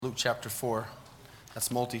Luke chapter 4. That's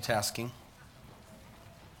multitasking.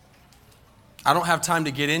 I don't have time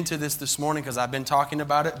to get into this morning because I've been talking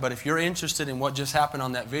about it, but if you're interested in what just happened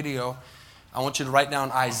on that video, I want you to write down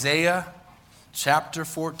Isaiah chapter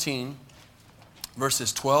 14,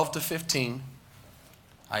 verses 12 to 15.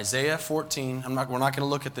 Isaiah 14, we're not going to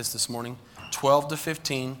look at this morning, 12 to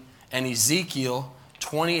 15, and Ezekiel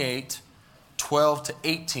 28, 12 to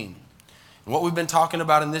 18. And what we've been talking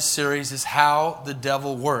about in this series is how the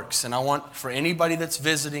devil works. And I want for anybody that's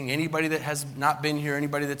visiting, anybody that has not been here,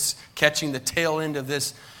 anybody that's catching the tail end of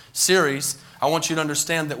this series, I want you to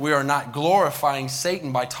understand that we are not glorifying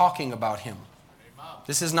Satan by talking about him.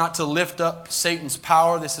 This is not to lift up Satan's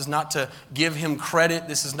power. This is not to give him credit.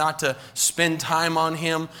 This is not to spend time on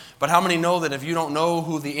him. But how many know that if you don't know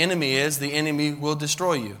who the enemy is, the enemy will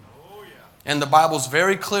destroy you? And the Bible's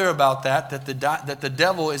very clear about that the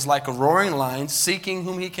devil is like a roaring lion seeking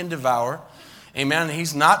whom he can devour. Amen.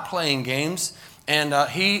 He's not playing games. And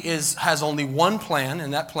he has only one plan,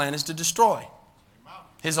 and that plan is to destroy.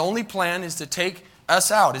 His only plan is to take us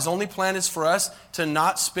out. His only plan is for us to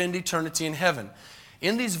not spend eternity in heaven.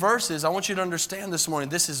 In these verses, I want you to understand this morning,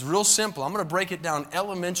 this is real simple. I'm going to break it down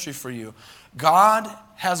elementary for you. God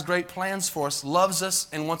has great plans for us, loves us,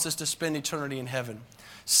 and wants us to spend eternity in heaven.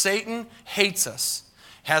 Satan hates us,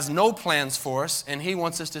 has no plans for us, and he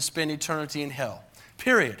wants us to spend eternity in hell.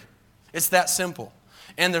 Period. It's that simple.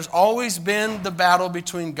 And there's always been the battle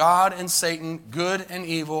between God and Satan, good and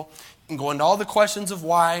evil. You can go into all the questions of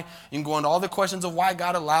why. You can go into all the questions of why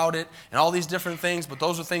God allowed it and all these different things. But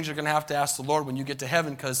those are things you're going to have to ask the Lord when you get to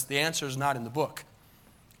heaven because the answer is not in the book.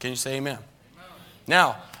 Can you say amen?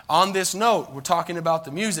 Now, on this note, we're talking about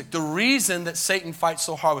the music. The reason that Satan fights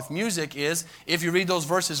so hard with music is, if you read those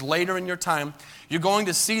verses later in your time, you're going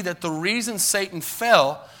to see that the reason Satan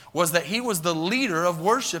fell was that he was the leader of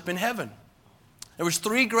worship in heaven. There was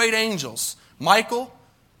three great angels, Michael,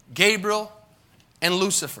 Gabriel, and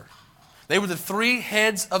Lucifer. They were the three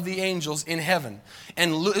heads of the angels in heaven.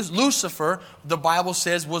 And Lucifer, the Bible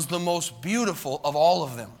says, was the most beautiful of all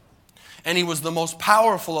of them. And he was the most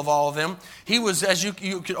powerful of all of them. He was, as you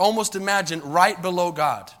could almost imagine, right below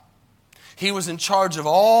God. He was in charge of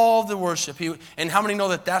all the worship. And how many know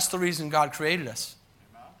that that's the reason God created us?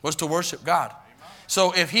 Was to worship God.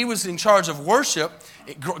 So if he was in charge of worship,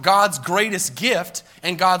 God's greatest gift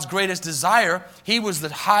and God's greatest desire, he was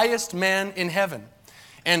the highest man in heaven.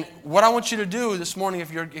 And what I want you to do this morning,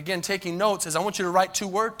 if you're, again, taking notes, is I want you to write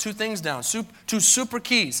two things down, two super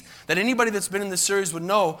keys that anybody that's been in this series would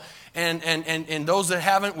know, and those that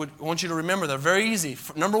haven't would want you to remember. They're very easy.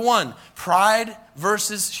 Number one, pride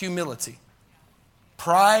versus humility.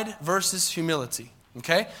 Pride versus humility.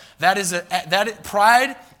 Okay?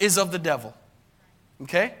 Pride is of the devil.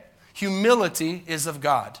 Okay? Humility is of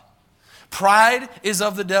God. Pride is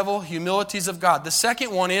of the devil. Humility is of God. The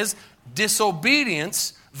second one is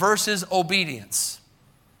disobedience versus obedience.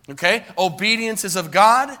 Okay? Obedience is of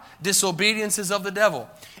God. Disobedience is of the devil.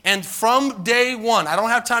 And from day one, I don't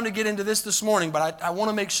have time to get into this morning, but I want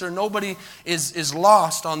to make sure nobody is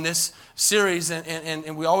lost on this series,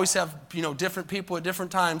 and we always have different people at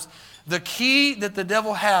different times. The key that the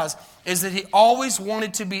devil has is that he always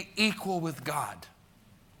wanted to be equal with God.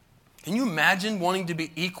 Can you imagine wanting to be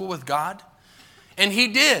equal with God? And he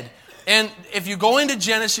did. And if you go into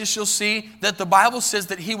Genesis, you'll see that the Bible says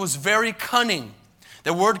that he was very cunning.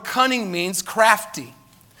 The word cunning means crafty.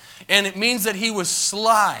 And it means that he was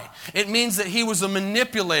sly. It means that he was a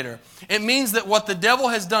manipulator. It means that what the devil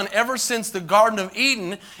has done ever since the Garden of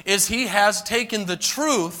Eden is he has taken the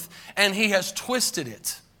truth and he has twisted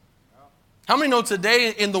it. How many know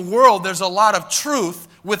today in the world there's a lot of truth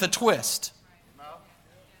with a twist?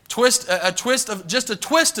 A twist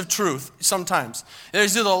of truth sometimes.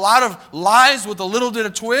 There's either a lot of lies with a little bit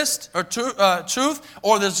of twist or truth,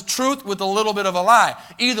 or there's truth with a little bit of a lie.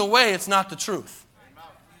 Either way, it's not the truth.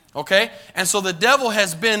 Okay? And so the devil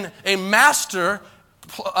has been a master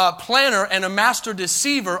planner and a master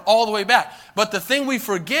deceiver all the way back. But the thing we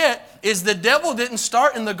forget is the devil didn't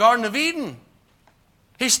start in the Garden of Eden.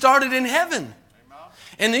 He started in heaven.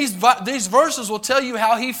 And these verses will tell you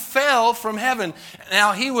how he fell from heaven.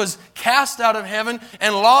 Now, he was cast out of heaven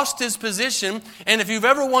and lost his position. And if you've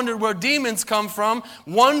ever wondered where demons come from,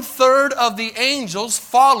 1/3 of the angels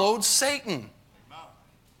followed Satan.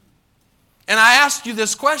 And I asked you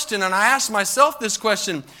this question, and I asked myself this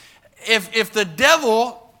question. If the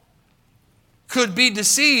devil could be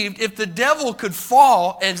deceived, if the devil could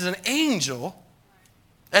fall as an angel,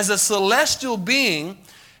 as a celestial being,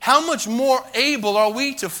 how much more able are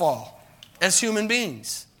we to fall as human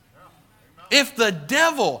beings? if the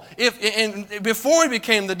devil, before he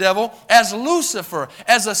became the devil, as Lucifer,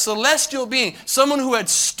 as a celestial being, someone who had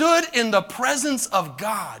stood in the presence of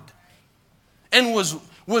God and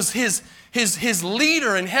was his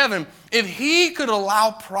leader in heaven, if he could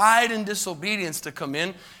allow pride and disobedience to come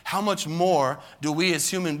in, how much more do we as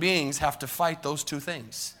human beings have to fight those two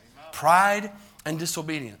things? Pride and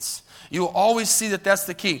disobedience. You will always see that that's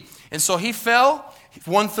the key. And so he fell.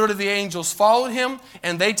 1/3 of the angels followed him,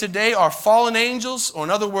 and they today are fallen angels, or in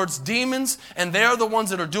other words, demons, and they are the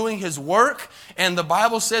ones that are doing his work. And the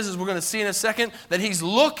Bible says, as we're going to see in a second, that he's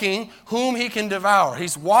looking whom he can devour.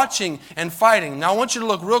 He's watching and fighting. Now I want you to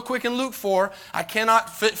look real quick in Luke 4. I cannot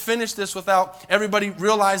finish this without everybody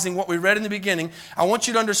realizing what we read in the beginning. I want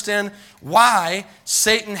you to understand why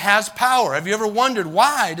Satan has power. Have you ever wondered,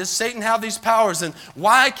 why does Satan have these powers, and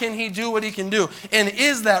why can he do what he can do? And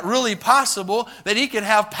is that really possible, that he could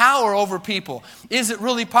have power over people? Is it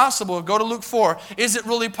really possible? Go to Luke 4. Is it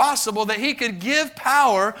really possible that he could give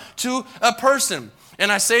power to a person?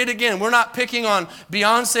 And I say it again, we're not picking on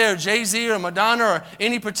Beyonce or Jay-Z or Madonna or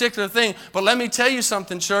any particular thing. But let me tell you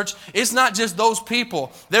something, church. It's not just those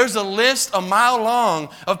people. There's a list a mile long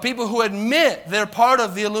of people who admit they're part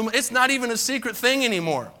of the Illuminati. It's not even a secret thing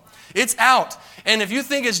anymore. It's out. And if you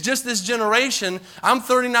think it's just this generation, I'm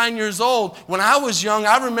 39 years old. When I was young,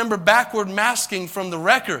 I remember backward masking from the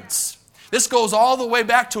records. This goes all the way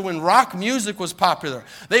back to when rock music was popular.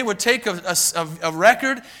 They would take a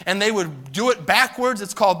record and they would do it backwards.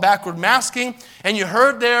 It's called backward masking. And you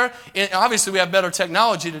heard there, obviously we have better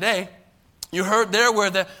technology today. You heard there where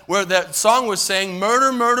that song was saying,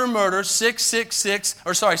 murder, murder, murder,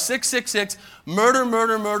 666, murder,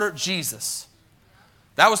 murder, murder, Jesus.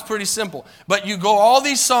 That was pretty simple. But you go all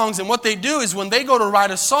these songs, and what they do is when they go to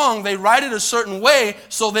write a song, they write it a certain way,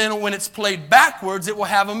 so then when it's played backwards, it will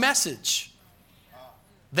have a message.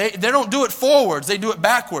 They don't do it forwards, they do it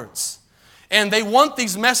backwards. And they want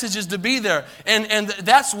these messages to be there. And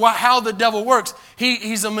that's how the devil works.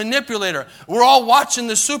 He's a manipulator. We're all watching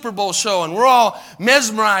the Super Bowl show, and we're all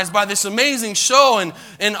mesmerized by this amazing show,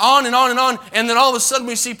 and on and on and on. And then all of a sudden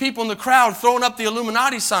we see people in the crowd throwing up the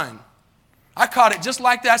Illuminati sign. I caught it just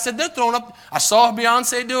like that. I said, they're throwing up. I saw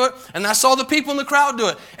Beyonce do it, and I saw the people in the crowd do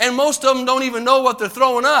it. And most of them don't even know what they're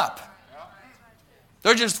throwing up.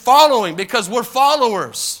 They're just following because we're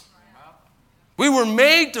followers. We were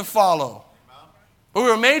made to follow. We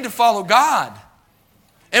were made to follow God.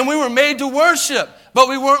 And we were made to worship, but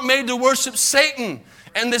we weren't made to worship Satan.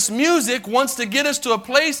 And this music wants to get us to a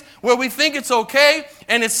place where we think it's okay,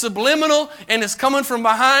 and it's subliminal, and it's coming from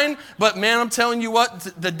behind. But man, I'm telling you what,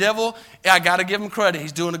 the devil, I got to give him credit.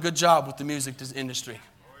 He's doing a good job with the music industry.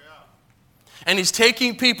 And he's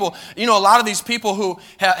taking people, a lot of these people who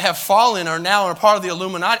have fallen are now a part of the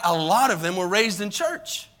Illuminati. A lot of them were raised in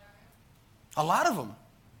church. A lot of them.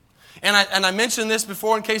 And I mentioned this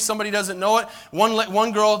before in case somebody doesn't know it.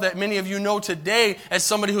 One girl that many of you know today as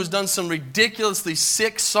somebody who's done some ridiculously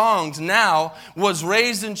sick songs now was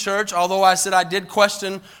raised in church. Although I said I did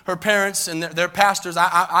question her parents and their pastors.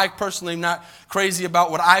 I personally am not crazy about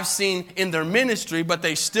what I've seen in their ministry, but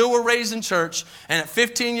they still were raised in church. And at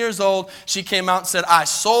 15 years old, she came out and said, I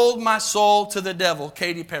sold my soul to the devil,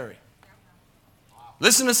 Katy Perry.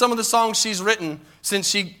 Listen to some of the songs she's written since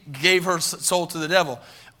she gave her soul to the devil.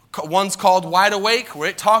 One's called Wide Awake, where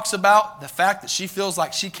it talks about the fact that she feels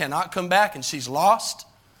like she cannot come back and she's lost.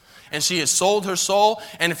 And she has sold her soul.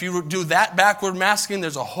 And if you do that backward masking,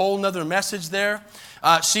 there's a whole nother message there.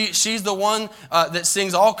 She's the one that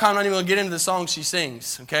sings all kind. I'm not even going to get into the songs she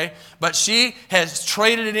sings, okay? But she has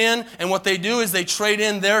traded it in, and what they do is they trade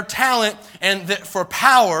in their talent and for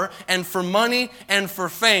power and for money and for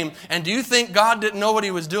fame. And do you think God didn't know what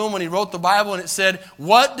he was doing when he wrote the Bible and it said,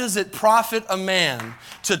 what does it profit a man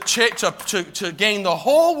to gain the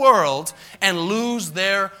whole world and lose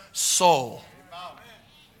their soul?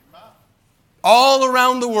 All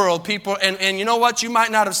around the world, people, and you know what? You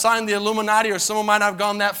might not have signed the Illuminati, or someone might not have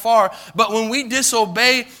gone that far, but when we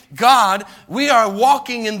disobey God, we are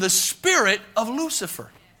walking in the spirit of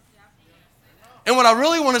Lucifer. And what I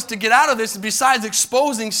really want us to get out of this, besides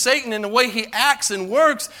exposing Satan and the way he acts and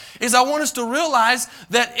works, is I want us to realize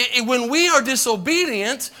that when we are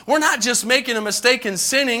disobedient, we're not just making a mistake and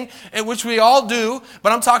sinning, which we all do,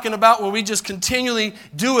 but I'm talking about where we just continually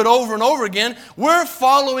do it over and over again. We're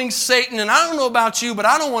following Satan, and I don't know about you, but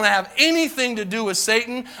I don't want to have anything to do with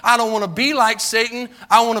Satan. I don't want to be like Satan.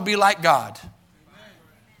 I want to be like God.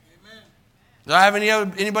 Do I have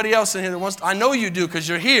anybody else in here that wants to? I know you do because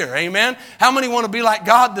you're here. Amen. How many want to be like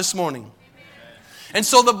God this morning? Amen. And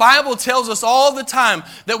so the Bible tells us all the time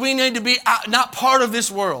that we need to be not part of this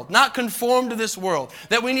world, not conformed to this world,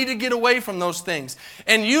 that we need to get away from those things.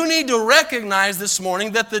 And you need to recognize this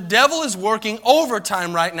morning that the devil is working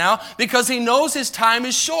overtime right now because he knows his time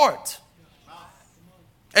is short.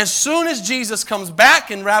 As soon as Jesus comes back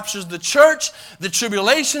and raptures the church, the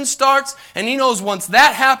tribulation starts, and he knows once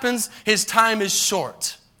that happens, his time is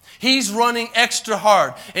short. He's running extra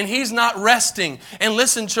hard, and he's not resting. And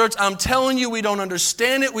listen, church, I'm telling you, we don't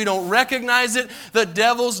understand it. We don't recognize it. The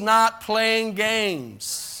devil's not playing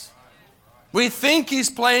games. We think he's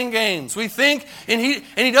playing games. We think, and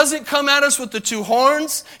he doesn't come at us with the two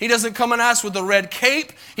horns. He doesn't come at us with the red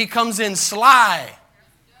cape. He comes in sly.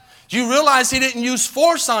 Do you realize he didn't use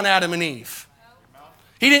force on Adam and Eve?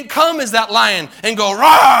 He didn't come as that lion and go,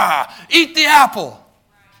 rah, eat the apple.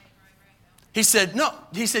 He said, no.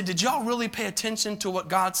 He said, did y'all really pay attention to what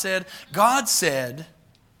God said? God said,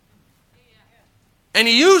 and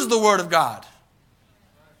he used the word of God.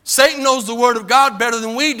 Satan knows the word of God better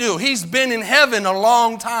than we do. He's been in heaven a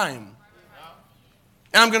long time.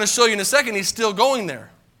 And I'm going to show you in a second, he's still going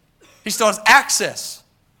there. He still has access.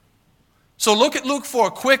 So look at Luke 4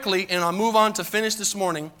 quickly, and I'll move on to finish this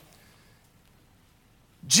morning.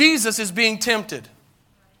 Jesus is being tempted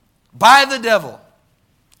by the devil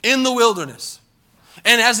in the wilderness.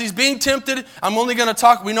 And as he's being tempted, I'm only going to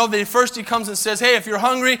talk, we know that first he comes and says, hey, if you're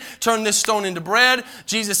hungry, turn this stone into bread.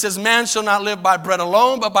 Jesus says, man shall not live by bread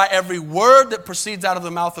alone, but by every word that proceeds out of the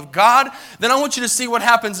mouth of God. Then I want you to see what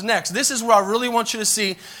happens next. This is where I really want you to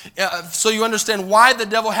see, so you understand why the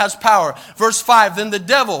devil has power. Verse 5, then the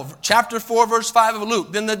devil, chapter 4, verse 5 of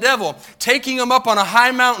Luke, then the devil, taking him up on a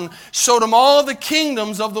high mountain, showed him all the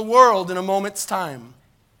kingdoms of the world in a moment's time.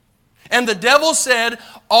 And the devil said,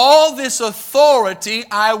 all this authority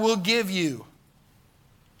I will give you,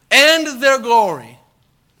 and their glory.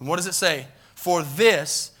 And what does it say? For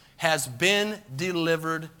this has been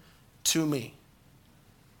delivered to me.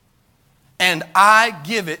 And I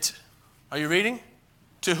give it, are you reading?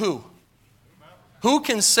 To who? Who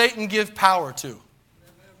can Satan give power to?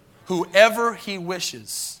 Whoever he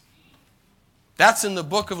wishes. That's in the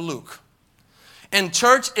book of Luke. And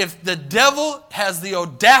church, if the devil has the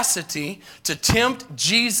audacity to tempt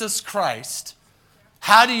Jesus Christ,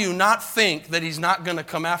 how do you not think that he's not going to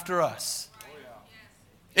come after us?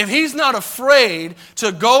 If he's not afraid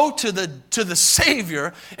to go to the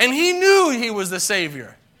Savior, and he knew he was the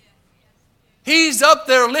Savior. He's up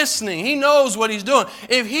there listening. He knows what he's doing.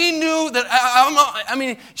 If he knew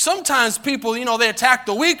that, sometimes people, they attack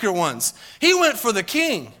the weaker ones. He went for the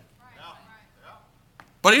king.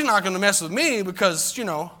 But he's not going to mess with me because,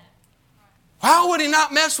 how would he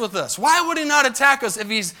not mess with us? Why would he not attack us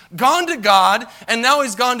if he's gone to God and now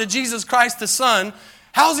he's gone to Jesus Christ the Son?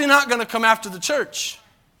 How's he not going to come after the church?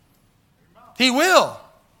 He will.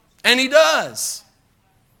 And he does.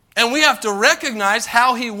 And we have to recognize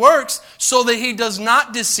how he works so that he does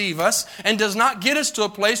not deceive us and does not get us to a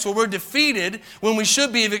place where we're defeated when we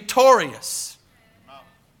should be victorious.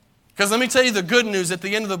 Because let me tell you the good news. At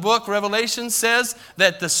the end of the book, Revelation says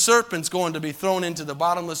that the serpent's going to be thrown into the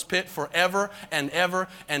bottomless pit forever and ever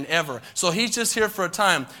and ever. So he's just here for a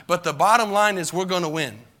time. But the bottom line is we're going to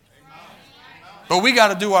win. But we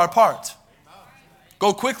got to do our part.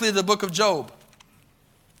 Go quickly to the book of Job.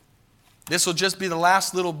 This will just be the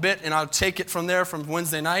last little bit, and I'll take it from there from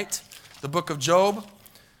Wednesday night. The book of Job.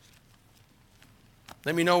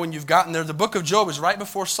 Let me know when you've gotten there. The book of Job is right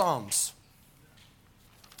before Psalms.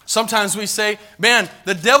 Sometimes we say, man,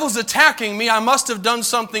 the devil's attacking me. I must have done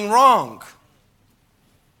something wrong.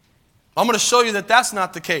 I'm going to show you that that's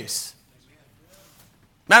not the case.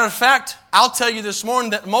 Matter of fact, I'll tell you this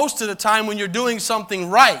morning that most of the time when you're doing something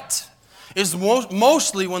right is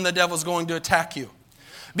mostly when the devil's going to attack you.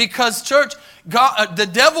 Because, church, God, the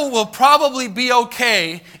devil will probably be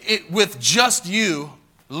okay with just you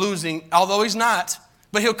losing, although he's not,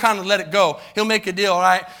 but he'll kind of let it go. He'll make a deal, all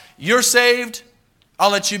right? You're saved. I'll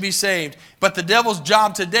let you be saved. But the devil's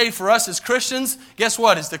job today for us as Christians, guess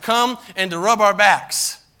what? Is to come and to rub our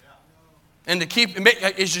backs. And to keep,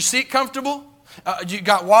 is your seat comfortable? You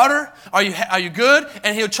got water? Are you good?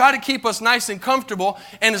 And he'll try to keep us nice and comfortable.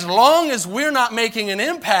 And as long as we're not making an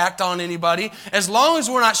impact on anybody, as long as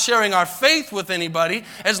we're not sharing our faith with anybody,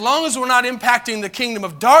 as long as we're not impacting the kingdom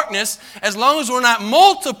of darkness, as long as we're not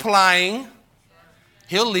multiplying,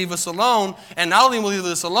 he'll leave us alone, and not only will he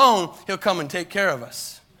leave us alone, he'll come and take care of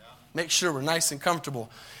us. Make sure we're nice and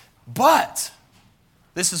comfortable. But,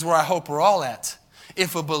 this is where I hope we're all at.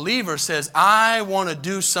 If a believer says, I want to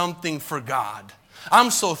do something for God,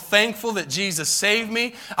 I'm so thankful that Jesus saved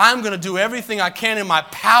me. I'm going to do everything I can in my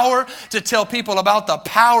power to tell people about the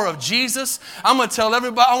power of Jesus. I want to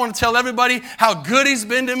tell everybody how good He's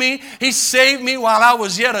been to me. He saved me while I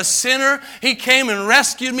was yet a sinner. He came and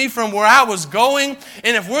rescued me from where I was going.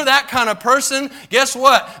 And if we're that kind of person, guess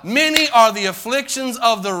what? Many are the afflictions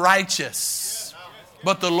of the righteous,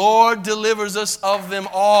 but the Lord delivers us of them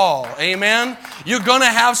all. Amen? You're going to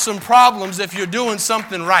have some problems if you're doing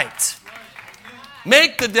something right.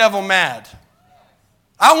 Make the devil mad.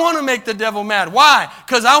 I want to make the devil mad. Why?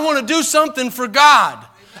 Because I want to do something for God.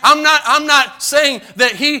 I'm not saying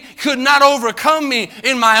that he could not overcome me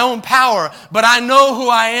in my own power, but I know who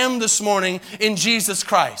I am this morning in Jesus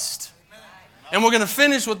Christ. And we're going to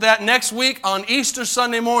finish with that next week on Easter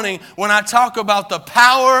Sunday morning when I talk about the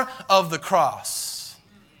power of the cross.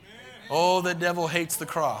 Oh, the devil hates the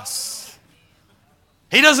cross.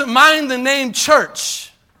 He doesn't mind the name church.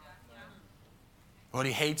 But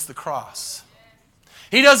he hates the cross.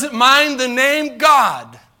 He doesn't mind the name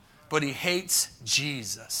God, but he hates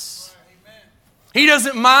Jesus. He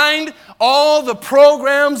doesn't mind all the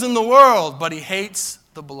programs in the world, but he hates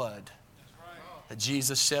the blood that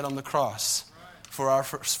Jesus shed on the cross for our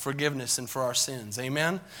forgiveness and for our sins.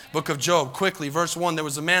 Amen? Book of Job, quickly, verse 1. There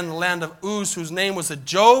was a man in the land of Uz whose name was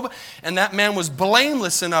Job, and that man was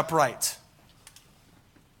blameless and upright.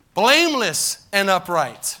 Blameless and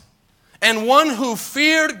upright. And one who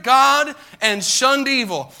feared God and shunned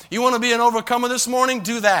evil. You want to be an overcomer this morning?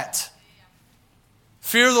 Do that.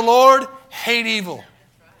 Fear the Lord, hate evil.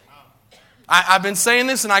 I've been saying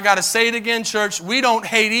this and I got to say it again, church. We don't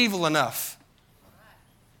hate evil enough.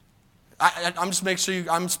 I'm just making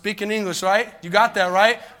sure I'm speaking English, right? You got that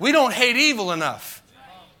right? We don't hate evil enough.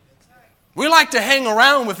 We like to hang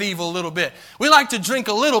around with evil a little bit. We like to drink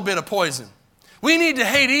a little bit of poison. We need to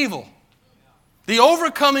hate evil. The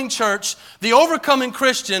overcoming church, the overcoming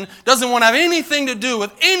Christian doesn't want to have anything to do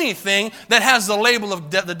with anything that has the label of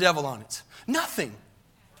the devil on it. Nothing.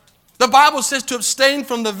 The Bible says to abstain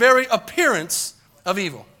from the very appearance of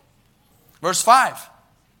evil. Verse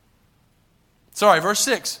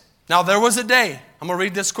 6. Now there was a day, I'm going to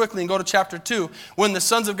read this quickly and go to chapter 2, when the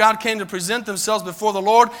sons of God came to present themselves before the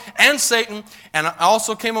Lord and Satan, and I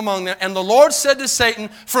also came among them. And the Lord said to Satan,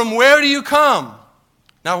 "From where do you come?"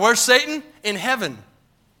 Now, where's Satan? In heaven.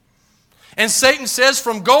 And Satan says,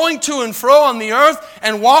 "From going to and fro on the earth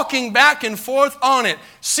and walking back and forth on it,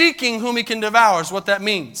 seeking whom he can devour," is what that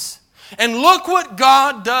means. And look what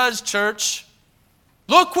God does, church.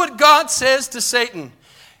 Look what God says to Satan.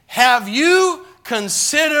 "Have you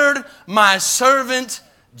considered my servant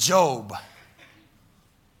Job?"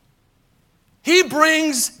 He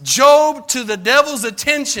brings Job to the devil's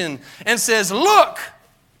attention and says, "Look,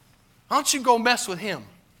 why don't you go mess with him?"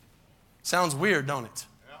 Sounds weird, don't it?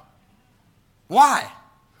 Yeah. Why?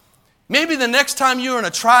 Maybe the next time you're in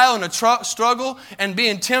a trial and a struggle and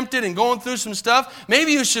being tempted and going through some stuff,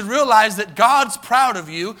 maybe you should realize that God's proud of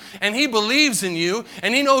you and He believes in you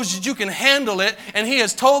and He knows that you can handle it, and He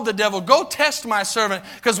has told the devil, "Go test my servant."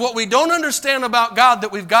 Because what we don't understand about God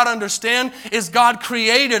that we've got to understand is God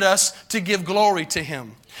created us to give glory to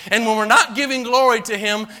Him. And when we're not giving glory to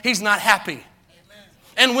Him, He's not happy.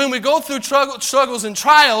 And when we go through struggles and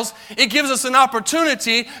trials, it gives us an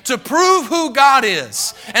opportunity to prove who God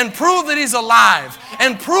is, and prove that He's alive,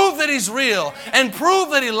 and prove that He's real, and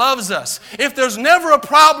prove that He loves us. If there's never a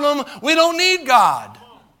problem, we don't need God.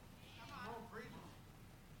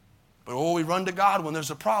 But we run to God when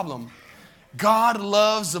there's a problem. God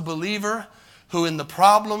loves a believer who in the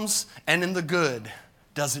problems and in the good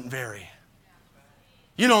doesn't vary.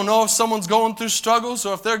 You don't know if someone's going through struggles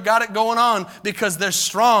or if they've got it going on because they're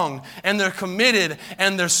strong and they're committed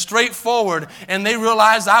and they're straightforward and they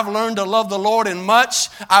realize, I've learned to love the Lord in much.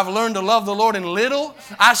 I've learned to love the Lord in little.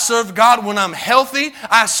 I serve God when I'm healthy.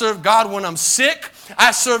 I serve God when I'm sick.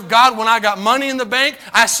 I serve God when I got money in the bank.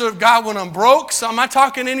 I serve God when I'm broke. So am I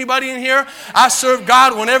talking to anybody in here? I serve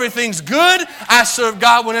God when everything's good. I serve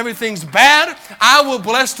God when everything's bad. I will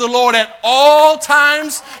bless the Lord at all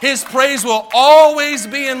times. His praise will always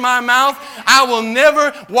be in my mouth. I will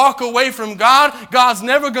never walk away from God. God's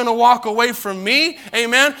never going to walk away from me.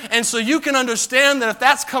 Amen. And so you can understand that if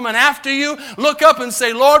that's coming after you, look up and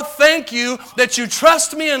say, "Lord, thank you that you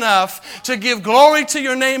trust me enough to give glory to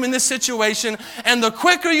your name in this situation." And the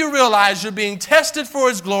quicker you realize you're being tested for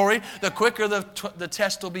His glory, the quicker the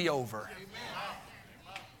test will be over.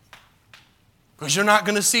 Because you're not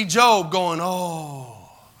going to see Job going, "Oh,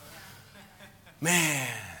 man."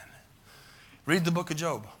 Read the book of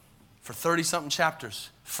Job. For 30-something chapters,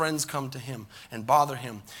 friends come to him and bother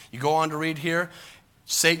him. You go on to read here,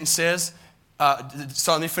 Satan says,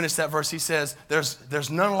 So let me finish that verse. He says, there's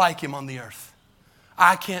none like him on the earth.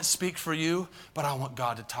 I can't speak for you, but I want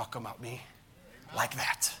God to talk about me like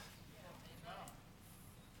that.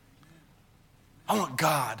 I want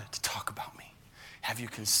God to talk about me. Have you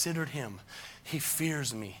considered him? He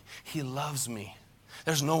fears me. He loves me.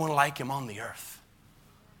 There's no one like him on the earth.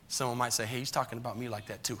 Someone might say, hey, he's talking about me like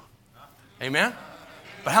that too. Amen?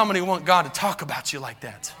 But how many want God to talk about you like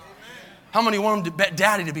that? How many want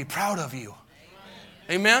Daddy to be proud of you?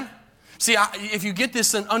 Amen? See, if you get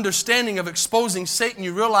this understanding of exposing Satan,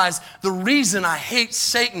 you realize the reason I hate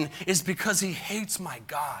Satan is because he hates my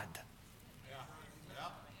God.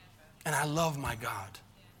 And I love my God.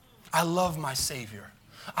 I love my Savior.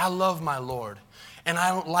 I love my Lord. And I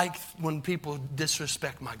don't like when people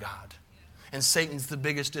disrespect my God. And Satan's the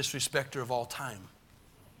biggest disrespecter of all time.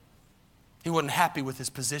 He wasn't happy with his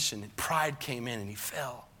position. And pride came in and he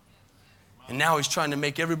fell. And now he's trying to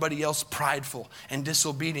make everybody else prideful and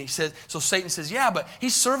disobedient. So Satan says, yeah, but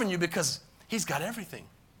he's serving you because he's got everything.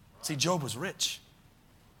 See, Job was rich.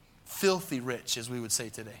 Filthy rich, as we would say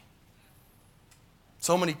today.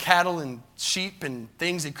 So many cattle and sheep and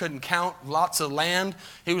things he couldn't count. Lots of land.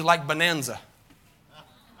 He was like Bonanza.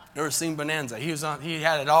 Ever seen Bonanza? He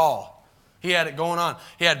had it all. He had it going on.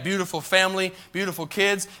 He had beautiful family, beautiful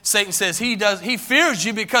kids. Satan says he fears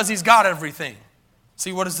you because he's got everything.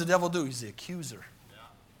 See, what does the devil do? He's the accuser.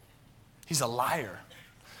 He's a liar.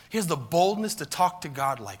 He has the boldness to talk to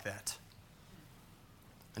God like that.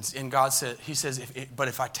 And God said, he says, but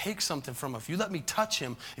if I take something from him, if you let me touch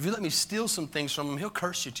him, if you let me steal some things from him, he'll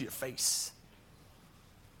curse you to your face.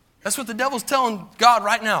 That's what the devil's telling God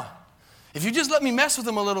right now. If you just let me mess with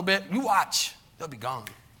him a little bit, you watch. They'll be gone.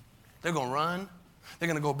 They're going to run. They're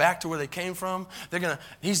going to go back to where they came from.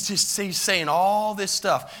 He's saying all this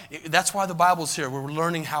stuff. That's why the Bible's here. We're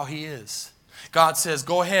learning how he is. God says,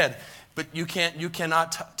 go ahead, but you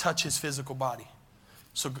cannot touch his physical body.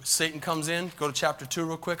 So Satan comes in. Go to chapter 2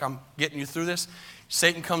 real quick. I'm getting you through this.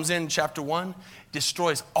 Satan comes in chapter 1,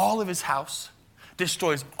 destroys all of his house,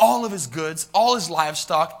 destroys all of his goods, all his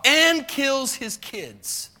livestock, and kills his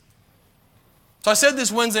kids. So I said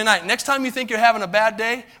this Wednesday night. Next time you think you're having a bad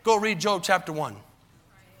day, go read Job chapter 1.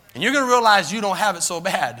 And you're going to realize you don't have it so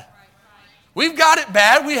bad. We've got it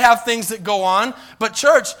bad. We have things that go on. But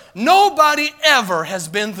church, nobody ever has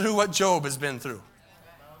been through what Job has been through.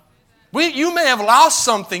 You may have lost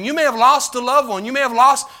something. You may have lost a loved one. You may have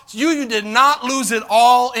lost, you did not lose it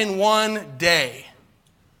all in one day.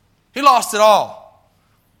 He lost it all.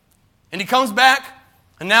 And he comes back,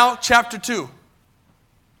 and now chapter 2.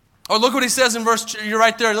 Oh, look what he says in verse, you're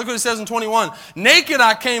right there. Look what he says in 21. Naked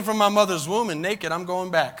I came from my mother's womb, and naked I'm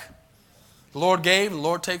going back. The Lord gave, and the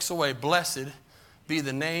Lord takes away. Blessed be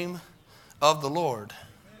the name of the Lord.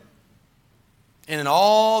 And in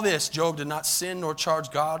all this, Job did not sin nor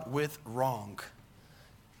charge God with wrong.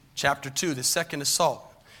 Chapter 2, the second assault.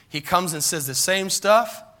 He comes and says the same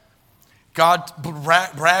stuff. God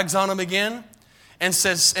brags on him again. And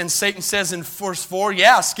Satan says in verse 4,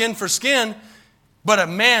 yeah, skin for skin, but a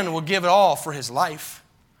man will give it all for his life.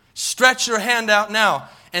 Stretch your hand out now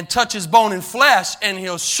and touch his bone and flesh, and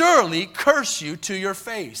he'll surely curse you to your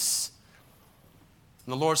face.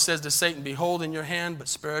 And the Lord says to Satan, behold in your hand, but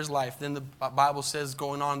spare his life. Then the Bible says,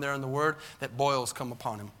 going on there in the Word, that boils come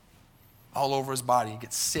upon him. All over his body. He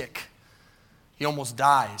gets sick. He almost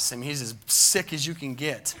dies. I mean, he's as sick as you can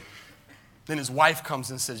get. Then his wife comes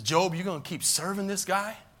and says, Job, you're going to keep serving this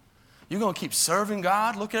guy? You're going to keep serving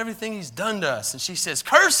God? Look at everything he's done to us. And she says,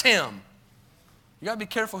 curse him. You got to be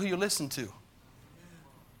careful who you listen to.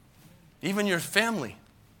 Even your family.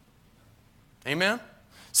 Amen?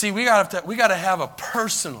 See, we got to have a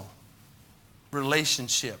personal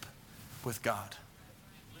relationship with God.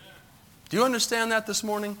 Do you understand that this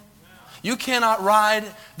morning? You cannot ride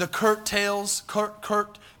the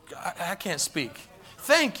I can't speak.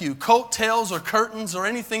 Thank you, coattails or curtains or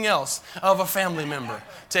anything else of a family member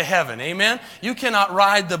to heaven. Amen? You cannot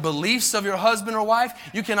ride the beliefs of your husband or wife.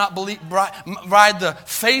 You cannot ride the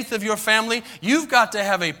faith of your family. You've got to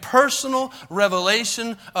have a personal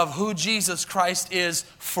revelation of who Jesus Christ is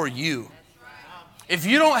for you. If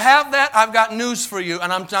you don't have that, I've got news for you,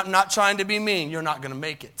 and I'm not trying to be mean. You're not going to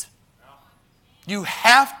make it. You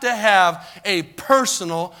have to have a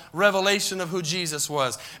personal revelation of who Jesus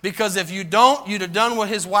was. Because if you don't, you'd have done what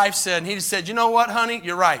his wife said. And he said, you know what, honey?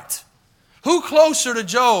 You're right. Who closer to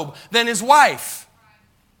Job than his wife?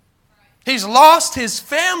 He's lost his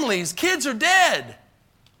family. His kids are dead.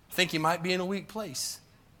 I think he might be in a weak place.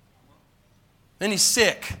 Then he's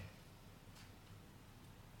sick.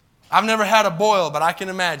 I've never had a boil, but I can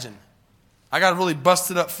imagine. I got a really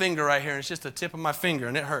busted up finger right here, and it's just the tip of my finger,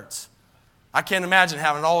 and it hurts. I can't imagine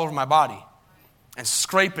having it all over my body and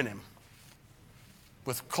scraping him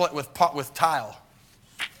with tile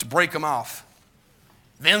to break him off.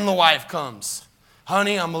 Then the wife comes.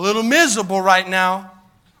 Honey, I'm a little miserable right now.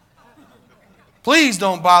 Please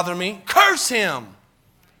don't bother me. Curse him.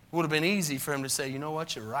 It would have been easy for him to say, you know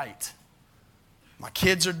what, you're right. My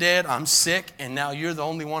kids are dead, I'm sick, and now you're the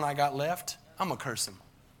only one I got left. I'm going to curse him.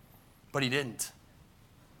 But he didn't.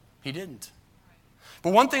 He didn't.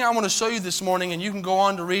 But one thing I want to show you this morning, and you can go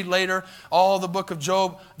on to read later, all the book of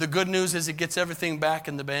Job, the good news is it gets everything back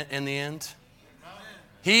in the end.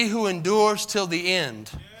 He who endures till the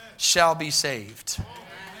end shall be saved.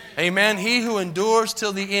 Amen. He who endures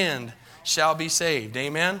till the end shall be saved.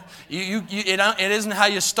 Amen. It isn't how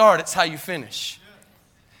you start, it's how you finish.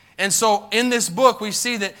 And so in this book, we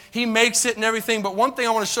see that he makes it and everything. But one thing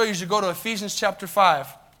I want to show you is you go to Ephesians chapter 5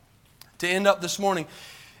 to end up this morning.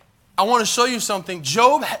 I want to show you something.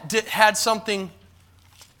 Job didn't have something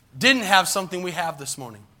we have this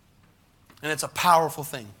morning. And it's a powerful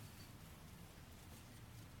thing.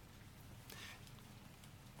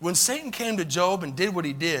 When Satan came to Job and did what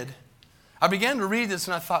he did, I began to read this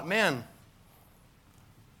and I thought, man,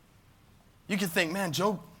 you could think, man,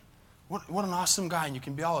 Job, what an awesome guy. And you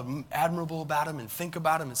can be all admirable about him and think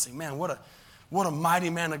about him and say, man, what a mighty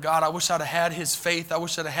man of God. I wish I'd have had his faith. I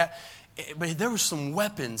wish I'd have had. But there were some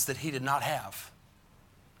weapons that he did not have.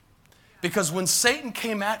 Because when Satan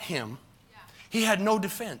came at him, he had no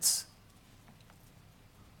defense.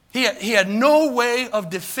 He had no way of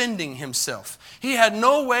defending himself. He had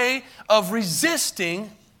no way of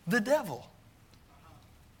resisting the devil.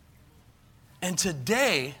 And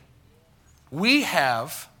today, we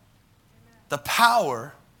have the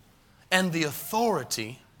power and the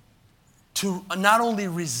authority to not only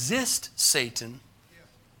resist Satan,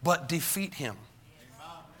 but defeat him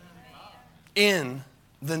in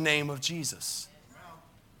the name of Jesus.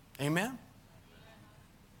 Amen?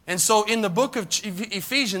 And so in the book of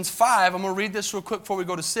Ephesians 5, I'm going to read this real quick before we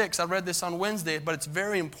go to 6. I read this on Wednesday, but it's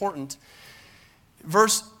very important.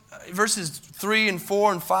 Verses 3 and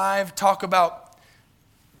 4 and 5 talk about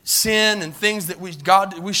sin and things that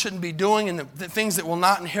we shouldn't be doing and the things that will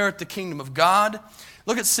not inherit the kingdom of God.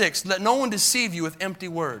 Look at 6. Let no one deceive you with empty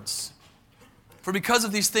words. For because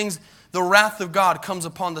of these things, the wrath of God comes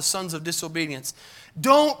upon the sons of disobedience.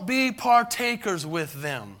 Don't be partakers with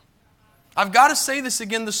them. I've got to say this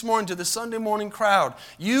again this morning to the Sunday morning crowd.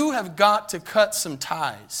 You have got to cut some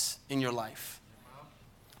ties in your life.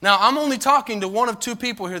 Now, I'm only talking to one of two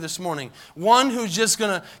people here this morning. One who's just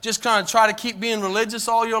kind of try to keep being religious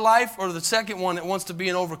all your life, or the second one that wants to be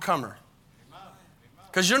an overcomer.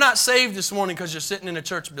 Because you're not saved this morning because you're sitting in a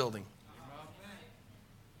church building.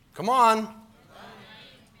 Come on.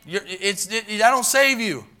 That don't save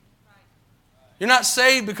you. You're not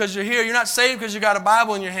saved because you're here. You're not saved because you got a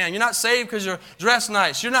Bible in your hand. You're not saved because you're dressed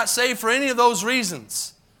nice. You're not saved for any of those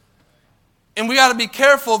reasons. And we got to be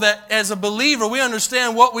careful that as a believer, we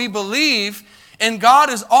understand what we believe. And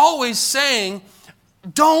God is always saying,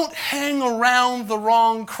 don't hang around the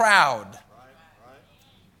wrong crowd.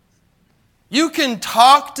 You can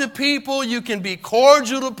talk to people, you can be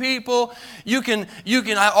cordial to people, you can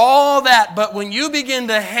all that, but when you begin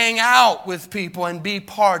to hang out with people and be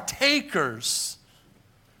partakers,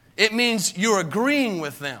 it means you're agreeing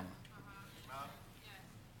with them.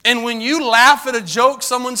 And when you laugh at a joke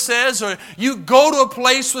someone says, or you go to a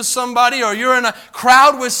place with somebody, or you're in a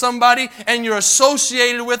crowd with somebody and you're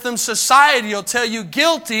associated with them, society will tell you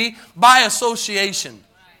guilty by association.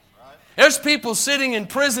 There's people sitting in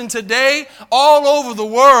prison today all over the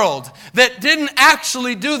world that didn't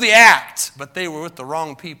actually do the act, but they were with the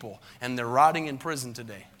wrong people, and they're rotting in prison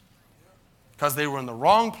today because they were in the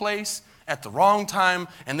wrong place at the wrong time,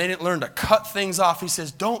 and they didn't learn to cut things off. He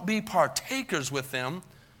says, don't be partakers with them.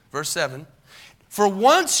 Verse 7, for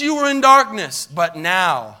once you were in darkness, but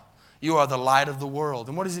now you are the light of the world.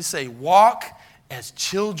 And what does he say? Walk as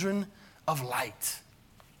children of light.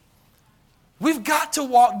 We've got to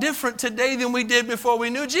walk different today than we did before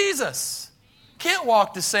we knew Jesus. Can't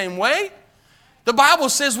walk the same way. The Bible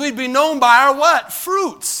says we'd be known by our what?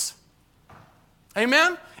 Fruits.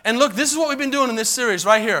 Amen? And look, this is what we've been doing in this series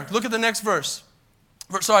right here. Look at the next verse.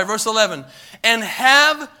 Verse 11. And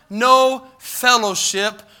have no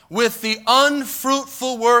fellowship with the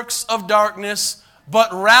unfruitful works of darkness,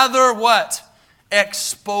 but rather what?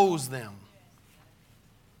 Expose them.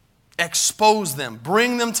 Expose them.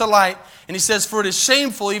 Bring them to light. And he says, for it is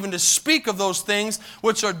shameful even to speak of those things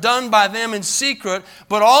which are done by them in secret.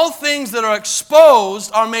 But all things that are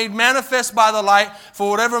exposed are made manifest by the light. For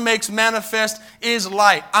whatever makes manifest is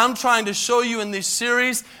light. I'm trying to show you in this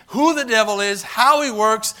series who the devil is, how he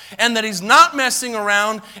works, and that he's not messing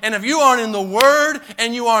around. And if you aren't in the Word,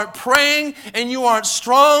 and you aren't praying, and you aren't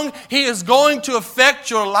strong, he is going to affect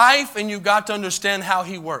your life, and you've got to understand how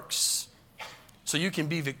he works. So you can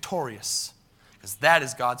be victorious. Because that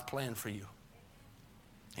is God's plan for you.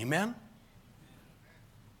 Amen?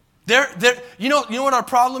 You know what our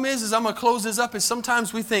problem is I'm going to close this up, is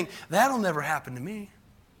sometimes we think, that'll never happen to me.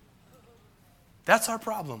 That's our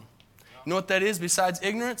problem. You know what that is besides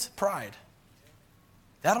ignorance? Pride.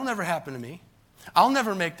 That'll never happen to me. I'll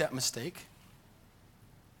never make that mistake.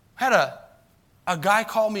 I had a guy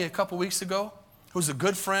call me a couple weeks ago who's a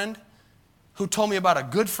good friend, who told me about a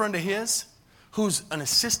good friend of his who's an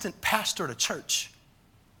assistant pastor at a church.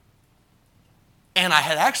 And I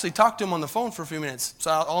had actually talked to him on the phone for a few minutes, so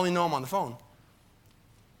I only know him on the phone.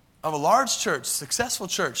 Of a large church, successful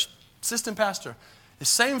church, assistant pastor. The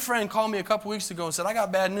same friend called me a couple weeks ago and said, I got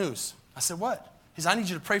bad news. I said, what? He said, I need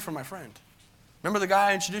you to pray for my friend. Remember the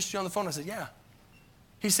guy I introduced you on the phone? I said, yeah.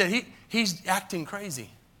 He said, he's acting crazy.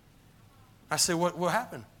 I said, what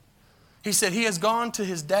happened? He said, he has gone to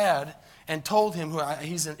his dad and told him,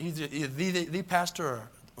 he's the pastor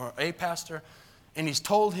or a pastor, and he's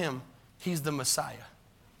told him he's the Messiah.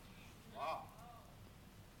 Wow.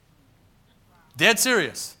 Dead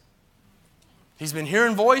serious. He's been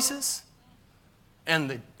hearing voices,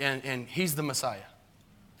 and he's the Messiah.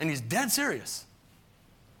 And he's dead serious.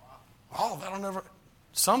 Oh, that'll never...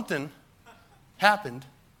 Something happened.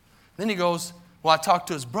 Then he goes, well, I talked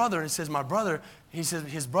to his brother, and he says, my brother... He said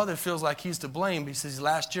his brother feels like he's to blame. He says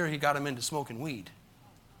last year he got him into smoking weed.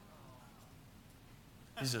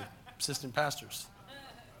 These are assistant pastors.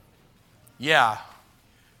 Yeah.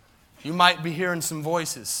 You might be hearing some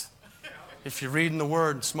voices if you're reading the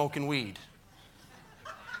Word and smoking weed.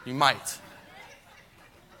 You might.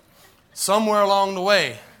 Somewhere along the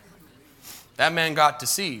way, that man got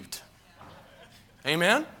deceived.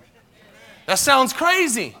 Amen? That sounds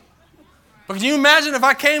crazy. But can you imagine if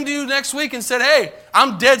I came to you next week and said, hey,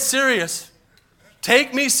 I'm dead serious.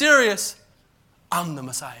 Take me serious. I'm the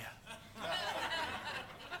Messiah.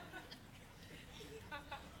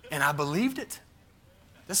 And I believed it.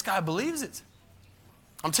 This guy believes it.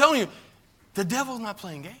 I'm telling you, the devil's not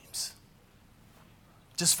playing games.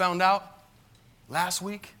 Just found out last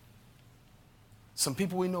week, some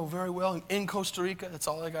people we know very well in Costa Rica, that's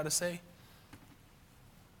all I got to say.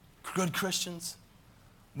 Good Christians.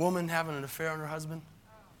 Woman having an affair on her husband,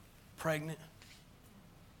 pregnant.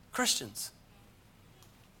 Christians.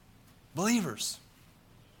 Believers.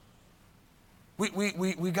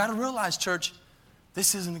 We got to realize, church,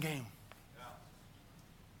 this isn't a game.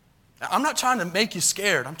 Now, I'm not trying to make you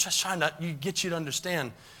scared. I'm just trying to get you to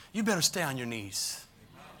understand. You better stay on your knees.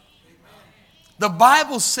 The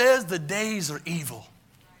Bible says the days are evil.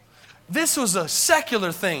 This was a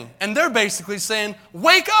secular thing, and they're basically saying,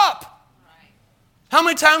 wake up. How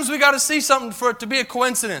many times we got to see something for it to be a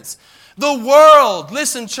coincidence? The world,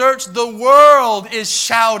 listen church, the world is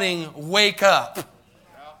shouting, wake up.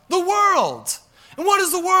 The world. And what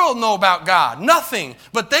does the world know about God? Nothing.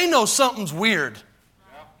 But they know something's weird.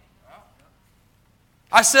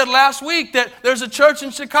 I said last week that there's a church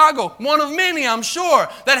in Chicago, one of many I'm sure,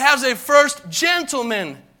 that has a first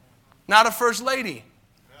gentleman, not a first lady,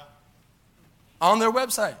 on their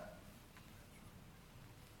website.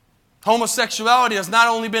 Homosexuality has not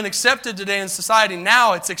only been accepted today in society,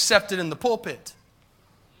 now it's accepted in the pulpit.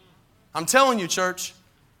 I'm telling you, church,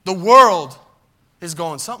 the world is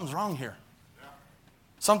going, something's wrong here.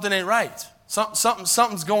 Something ain't right.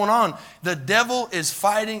 Something's going on. The devil is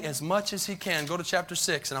fighting as much as he can. Go to chapter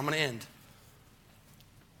 6, and I'm going to end.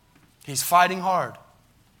 He's fighting hard.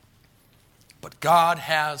 But God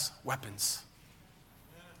has weapons.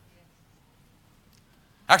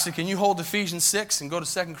 Actually, can you hold Ephesians 6 and go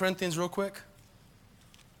to 2 Corinthians real quick?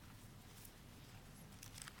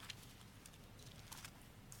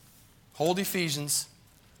 Hold Ephesians.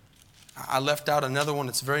 I left out another one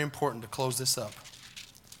that's very important to close this up.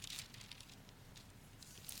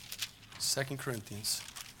 2 Corinthians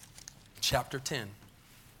chapter 10.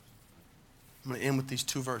 I'm going to end with these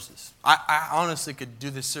two verses. I honestly could do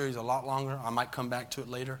this series a lot longer. I might come back to it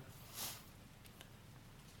later.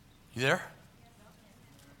 You there?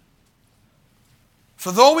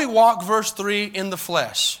 For though we walk, verse 3, in the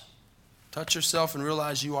flesh. Touch yourself and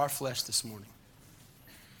realize you are flesh this morning.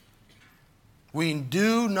 We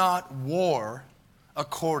do not war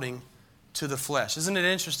according to the flesh. Isn't it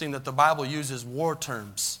interesting that the Bible uses war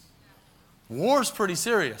terms? War is pretty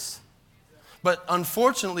serious. But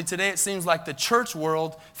unfortunately, today it seems like the church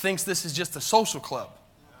world thinks this is just a social club.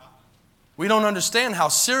 We don't understand how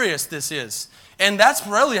serious this is. And that's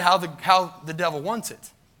really how the devil wants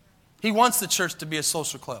it. He wants the church to be a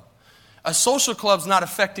social club. A social club's not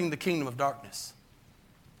affecting the kingdom of darkness.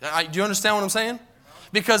 Do you understand what I'm saying?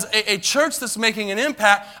 Because a church that's making an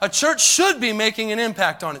impact, a church should be making an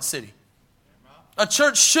impact on its city. A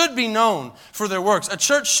church should be known for their works. A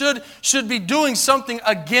church should be doing something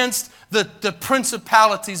against the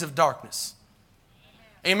principalities of darkness.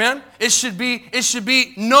 Amen? It should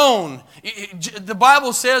be known. The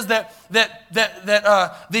Bible says that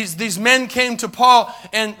these men came to Paul,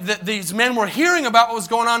 and that these men were hearing about what was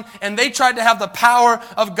going on, and they tried to have the power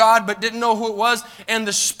of God but didn't know who it was. And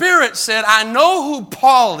the Spirit said, I know who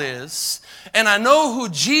Paul is, and I know who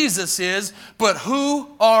Jesus is, but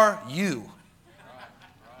who are you?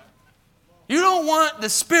 You don't want the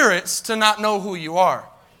spirits to not know who you are.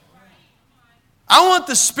 I want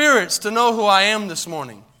the spirits to know who I am this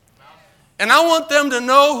morning. And I want them to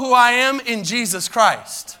know who I am in Jesus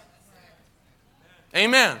Christ.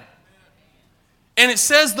 Amen. And it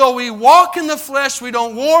says, though we walk in the flesh, we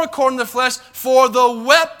don't war according to the flesh, for the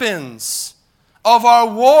weapons of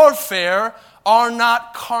our warfare are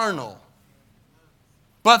not carnal,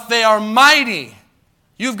 but they are mighty.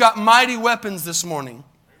 You've got mighty weapons this morning.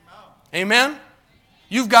 Amen?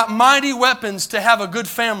 You've got mighty weapons to have a good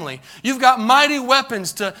family. You've got mighty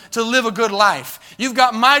weapons to live a good life. You've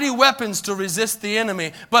got mighty weapons to resist the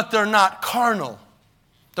enemy, but they're not carnal.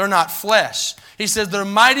 They're not flesh. He says they're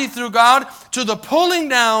mighty through God to the pulling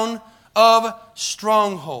down of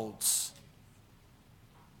strongholds.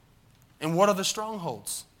 And what are the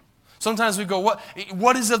strongholds? Sometimes we go,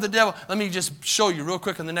 what is of the devil? Let me just show you real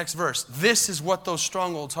quick in the next verse. This is what those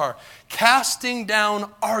strongholds are. Casting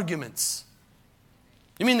down arguments.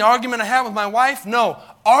 You mean the argument I have with my wife? No.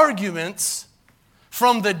 Arguments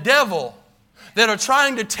from the devil that are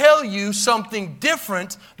trying to tell you something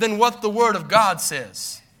different than what the Word of God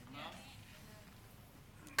says.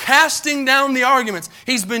 Casting down the arguments.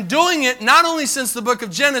 He's been doing it not only since the book of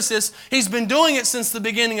Genesis, he's been doing it since the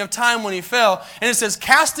beginning of time when he fell. And it says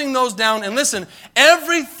casting those down. And listen,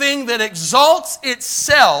 everything that exalts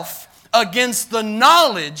itself against the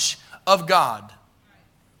knowledge of God.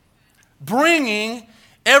 Bringing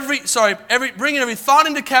every thought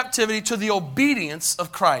into captivity to the obedience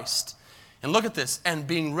of Christ. And look at this. And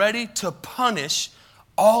being ready to punish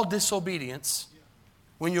all disobedience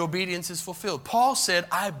when your obedience is fulfilled. Paul said,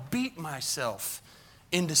 I beat myself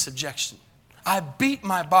into subjection. I beat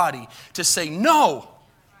my body to say no.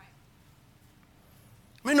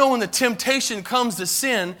 You know, when the temptation comes to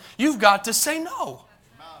sin, you've got to say no.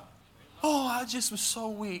 Oh, I just was so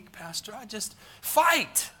weak, Pastor. I just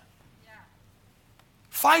fight.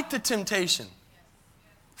 Fight the temptation.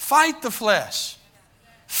 Fight the flesh.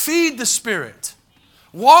 Feed the Spirit.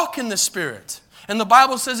 Walk in the Spirit. And the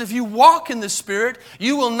Bible says if you walk in the Spirit,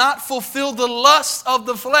 you will not fulfill the lusts of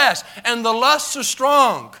the flesh. And the lusts are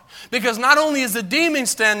strong. Because not only is the demon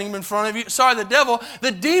standing in front of you, the devil,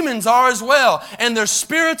 the demons are as well. And they're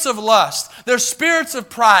spirits of lust. They're spirits of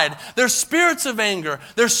pride. They're spirits of anger.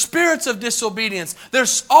 They're spirits of disobedience.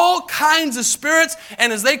 There's all kinds of spirits.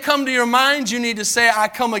 And as they come to your mind, you need to say, I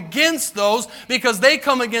come against those because they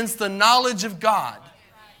come against the knowledge of God.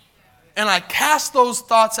 And I cast those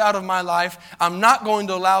thoughts out of my life. I'm not going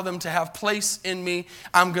to allow them to have place in me.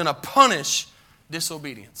 I'm going to punish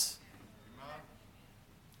disobedience.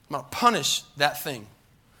 I'm going to punish that thing.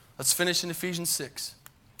 Let's finish in Ephesians 6.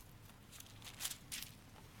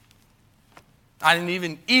 I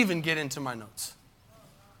didn't even get into my notes.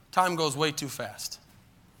 Time goes way too fast.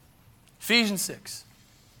 Ephesians 6.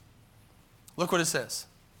 Look what it says.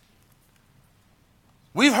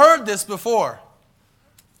 We've heard this before.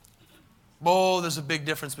 Oh, there's a big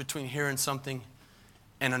difference between hearing something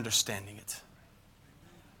and understanding it.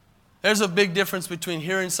 There's a big difference between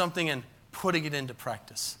hearing something and putting it into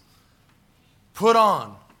practice. Put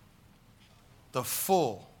on the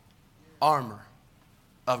full armor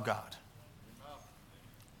of God.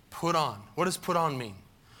 Put on. What does put on mean?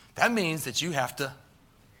 That means that you have to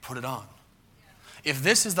put it on. If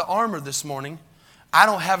this is the armor this morning, I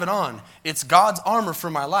don't have it on. It's God's armor for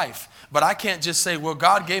my life. But I can't just say, well,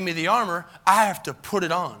 God gave me the armor. I have to put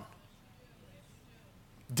it on.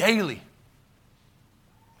 Daily.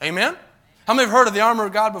 Amen? How many have heard of the armor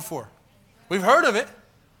of God before? We've heard of it.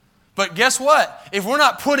 But guess what? If we're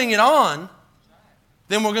not putting it on,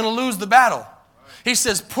 then we're going to lose the battle. He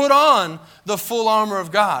says, put on the full armor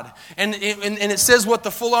of God. And it says what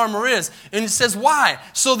the full armor is. And it says why?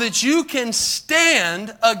 So that you can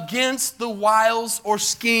stand against the wiles or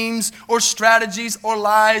schemes or strategies or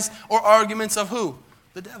lies or arguments of who?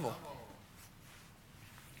 The devil.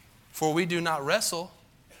 For we do not wrestle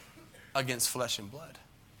against flesh and blood.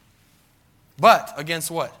 But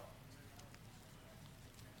against what?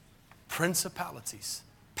 Principalities,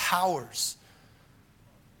 powers,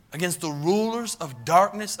 against the rulers of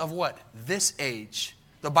darkness of what? This age.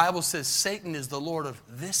 The Bible says Satan is the lord of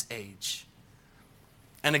this age.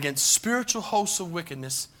 And against spiritual hosts of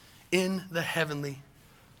wickedness in the heavenly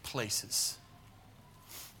places.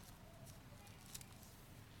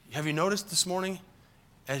 Have you noticed this morning,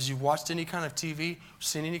 as you've watched any kind of TV,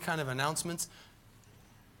 seen any kind of announcements,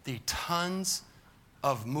 the tons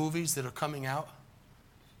of movies that are coming out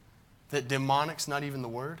that demonic's not even the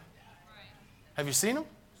word? Have you seen them?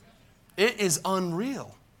 It is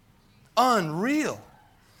unreal. Unreal.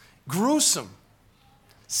 Gruesome.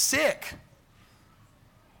 Sick.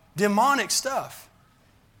 Demonic stuff.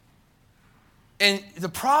 And the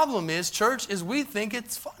problem is, church, is we think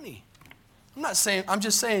it's funny. I'm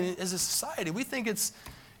just saying as a society, we think it's,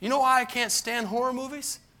 you know why I can't stand horror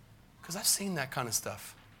movies? Because I've seen that kind of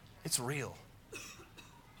stuff. It's real.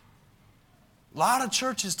 A lot of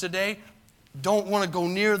churches today don't want to go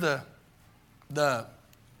near the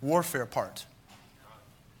warfare part.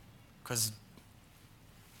 Because,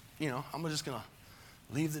 I'm just going to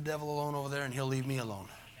leave the devil alone over there and he'll leave me alone.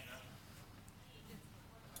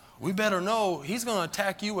 We better know he's going to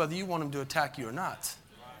attack you whether you want him to attack you or not.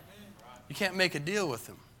 You can't make a deal with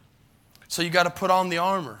him. So you got to put on the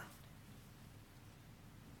armor.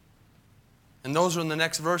 And those are in the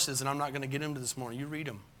next verses, and I'm not going to get into this morning. You read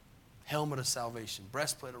them. Helmet of salvation,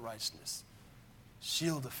 breastplate of righteousness,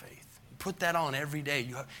 shield of faith. You put that on every day.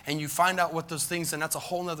 And you find out what those things, and that's a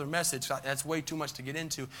whole other message. That's way too much to get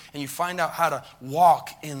into. And you find out how to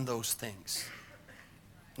walk in those things.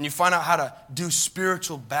 And you find out how to do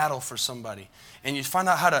spiritual battle for somebody. And you find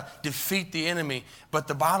out how to defeat the enemy. But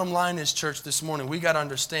the bottom line is, church, this morning, we got to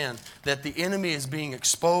understand that the enemy is being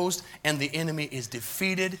exposed and the enemy is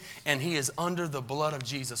defeated and he is under the blood of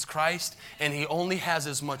Jesus Christ. And he only has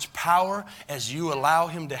as much power as you allow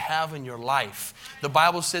him to have in your life. The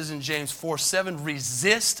Bible says in James 4:7,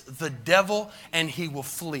 resist the devil and he will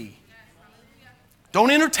flee. Don't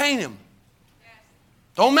entertain him.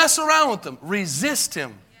 Don't mess around with him. Resist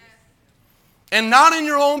him. And not in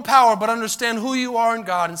your own power, but understand who you are in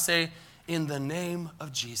God and say, in the name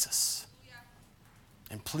of Jesus.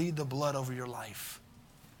 And plead the blood over your life.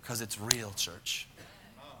 Because it's real, church.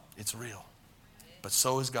 It's real. But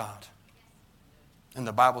so is God. And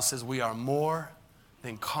the Bible says we are more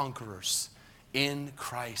than conquerors in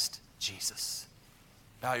Christ Jesus.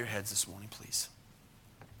 Bow your heads this morning, please.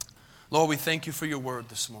 Lord, we thank you for your word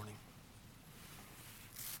this morning.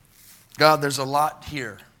 God, there's a lot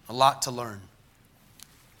here, a lot to learn.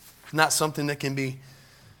 Not something that can be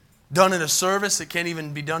done in a service. It can't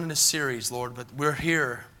even be done in a series, Lord. But we're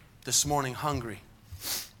here this morning hungry.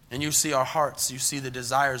 And you see our hearts. You see the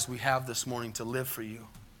desires we have this morning to live for you.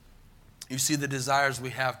 You see the desires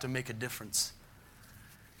we have to make a difference.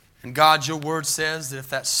 And God, your word says that if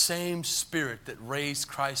that same Spirit that raised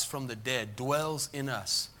Christ from the dead dwells in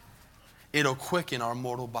us, it'll quicken our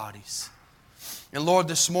mortal bodies. And Lord,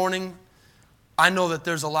 this morning, I know that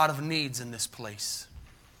there's a lot of needs in this place.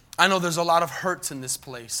 I know there's a lot of hurts in this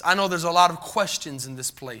place. I know there's a lot of questions in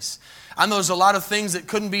this place. I know there's a lot of things that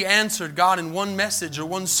couldn't be answered, God, in one message or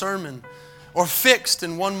one sermon or fixed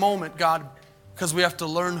in one moment, God, because we have to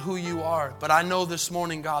learn who you are. But I know this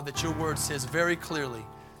morning, God, that your word says very clearly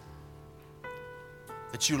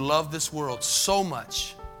that you love this world so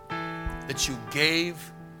much that you gave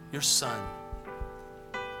your Son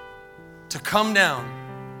to come down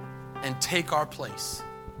and take our place.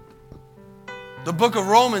 The book of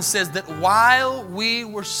Romans says that while we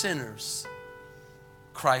were sinners,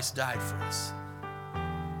 Christ died for us.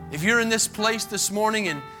 If you're in this place this morning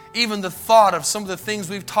and even the thought of some of the things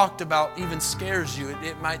we've talked about even scares you,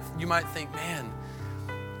 you might think, man,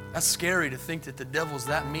 that's scary to think that the devil's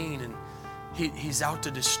that mean and he's out to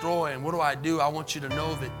destroy. And what do? I want you to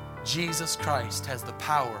know that Jesus Christ has the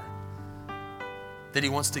power that he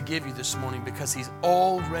wants to give you this morning because he's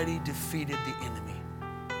already defeated the enemy.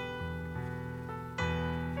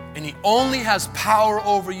 And he only has power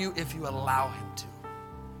over you if you allow him to.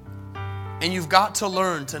 And you've got to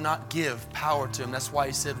learn to not give power to him. That's why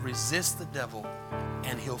he said, resist the devil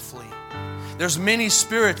and he'll flee. There's many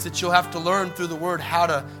spirits that you'll have to learn through the word how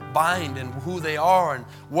to bind and who they are and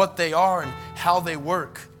what they are and how they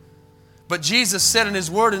work. But Jesus said in His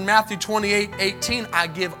word in Matthew 28:18, I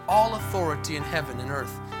give all authority in heaven and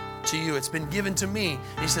earth to you. It's been given to me.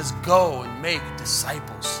 He says, go and make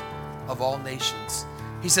disciples of all nations.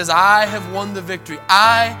 He says, I have won the victory.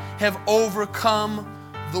 I have overcome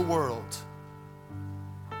the world.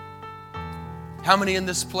 How many in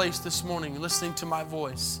this place this morning listening to my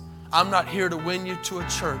voice? I'm not here to win you to a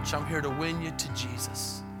church. I'm here to win you to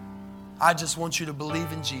Jesus. I just want you to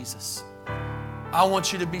believe in Jesus. I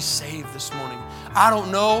want you to be saved this morning. I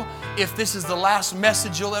don't know if this is the last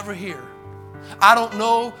message you'll ever hear. I don't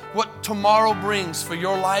know what tomorrow brings for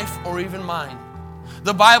your life or even mine.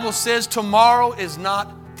 The Bible says tomorrow is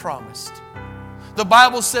not promised. The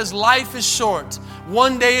Bible says life is short.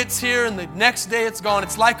 One day it's here and the next day it's gone.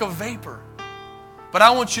 It's like a vapor. But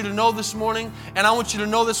I want you to know this morning, and I want you to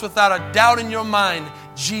know this without a doubt in your mind,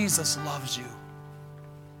 Jesus loves you.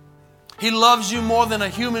 He loves you more than a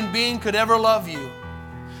human being could ever love you.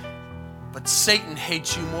 But Satan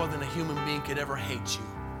hates you more than a human being could ever hate you.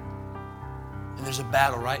 And there's a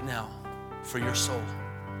battle right now for your soul.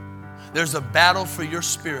 There's a battle for your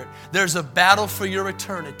spirit. There's a battle for your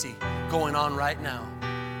eternity going on right now.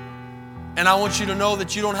 And I want you to know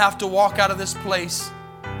that you don't have to walk out of this place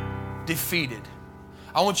defeated.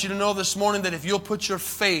 I want you to know this morning that if you'll put your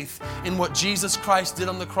faith in what Jesus Christ did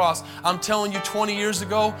on the cross, I'm telling you 20 years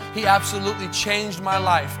ago, He absolutely changed my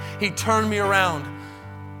life. He turned me around.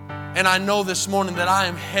 And I know this morning that I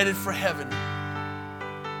am headed for heaven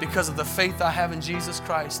because of the faith I have in Jesus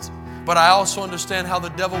Christ. But I also understand how the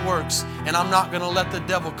devil works, and I'm not going to let the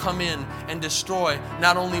devil come in and destroy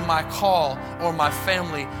not only my call or my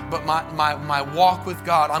family, but my walk with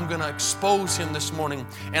God. I'm going to expose him this morning,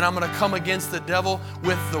 and I'm going to come against the devil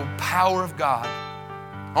with the power of God.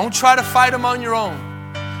 Don't try to fight him on your own.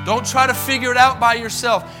 Don't try to figure it out by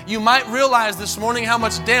yourself. You might realize this morning how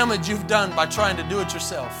much damage you've done by trying to do it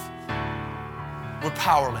yourself. We're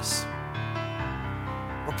powerless.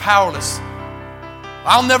 We're powerless.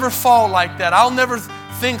 I'll never fall like that. I'll never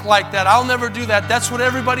think like that. I'll never do that. That's what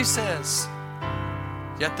everybody says.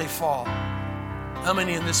 Yet they fall. How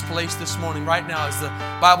many in this place this morning, right now, as the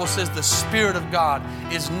Bible says, the Spirit of God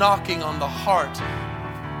is knocking on the heart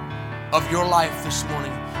of your life this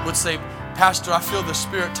morning, would say, Pastor, I feel the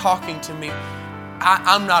Spirit talking to me.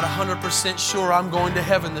 I'm not 100% sure I'm going to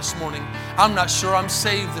heaven this morning. I'm not sure I'm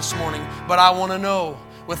saved this morning, but I want to know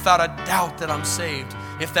without a doubt that I'm saved.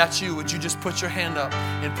 If that's you, would you just put your hand up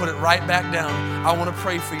and put it right back down? I want to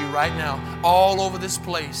pray for you right now, all over this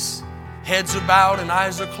place. Heads are bowed and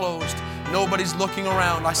eyes are closed. Nobody's looking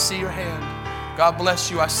around. I see your hand. God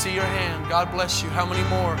bless you. I see your hand. God bless you. How many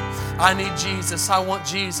more? I need Jesus. I want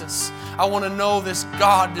Jesus. I want to know this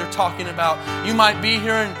God they're talking about. You might be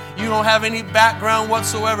here and you don't have any background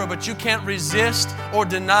whatsoever, but you can't resist or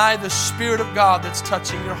deny the Spirit of God that's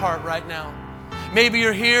touching your heart right now. Maybe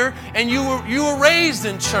you're here and you were raised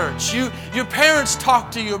in church. Your parents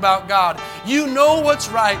talked to you about God. You know what's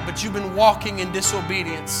right, but you've been walking in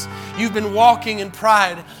disobedience. You've been walking in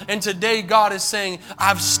pride. And today God is saying,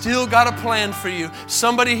 I've still got a plan for you.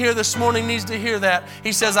 Somebody here this morning needs to hear that.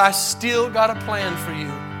 He says, I still got a plan for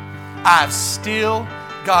you. I've still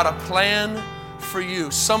got a plan for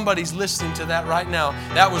you. Somebody's listening to that right now.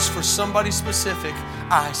 That was for somebody specific.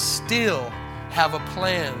 I still have a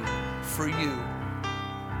plan for you.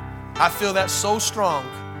 I feel that so strong.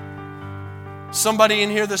 Somebody in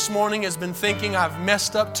here this morning has been thinking, I've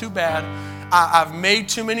messed up too bad. I've made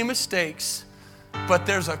too many mistakes. But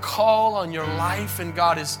there's a call on your life, and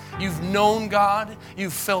you've known God.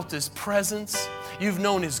 You've felt His presence. You've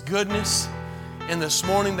known His goodness. And this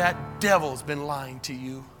morning, that devil's been lying to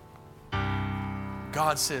you.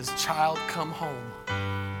 God says, child, come home.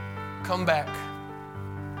 Come back.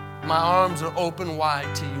 My arms are open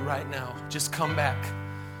wide to you right now. Just come back.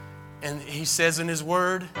 And He says in His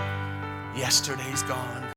word, yesterday's gone.